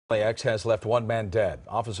LAX has left one man dead.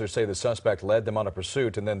 Officers say the suspect led them on a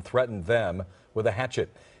pursuit and then threatened them with a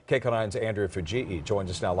hatchet. KCAL9's Andrea Fujii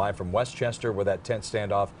joins us now live from Westchester, where that tense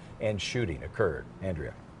standoff and shooting occurred.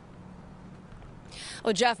 Andrea.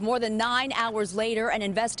 Well, Jeff, more than 9 hours later, and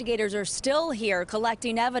investigators are still here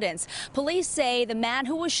collecting evidence. Police say the man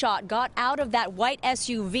who was shot got out of that white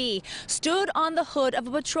SUV, stood on the hood of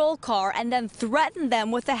a patrol car, and then threatened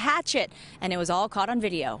them with a hatchet. And it was all caught on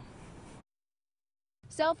video.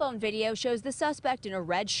 Cell phone video shows the suspect in a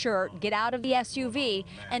red shirt get out of the SUV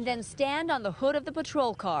and then stand on the hood of the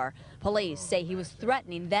patrol car. Police say he was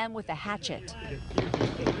threatening them with a hatchet.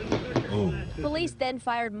 Police then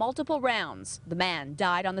fired multiple rounds. The man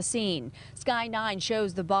died on the scene. Sky 9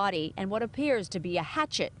 shows the body and what appears to be a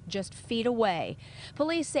hatchet just feet away.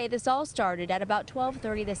 Police say this all started at about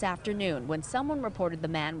 12:30 this afternoon when someone reported the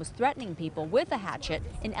man was threatening people with a hatchet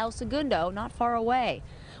in El Segundo, not far away.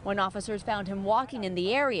 When officers found him walking in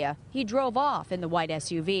the area, he drove off in the white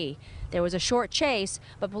SUV. There was a short chase,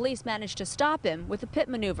 but police managed to stop him with a pit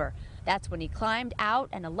maneuver. That's when he climbed out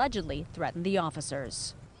and allegedly threatened the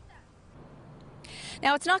officers.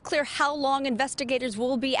 Now, it's not clear how long investigators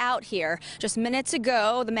will be out here. Just minutes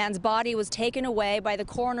ago, the man's body was taken away by the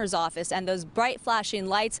coroner's office, and those bright flashing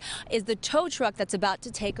lights is the tow truck that's about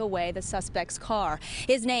to take away the suspect's car.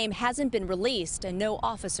 His name hasn't been released, and no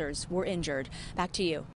officers were injured. Back to you.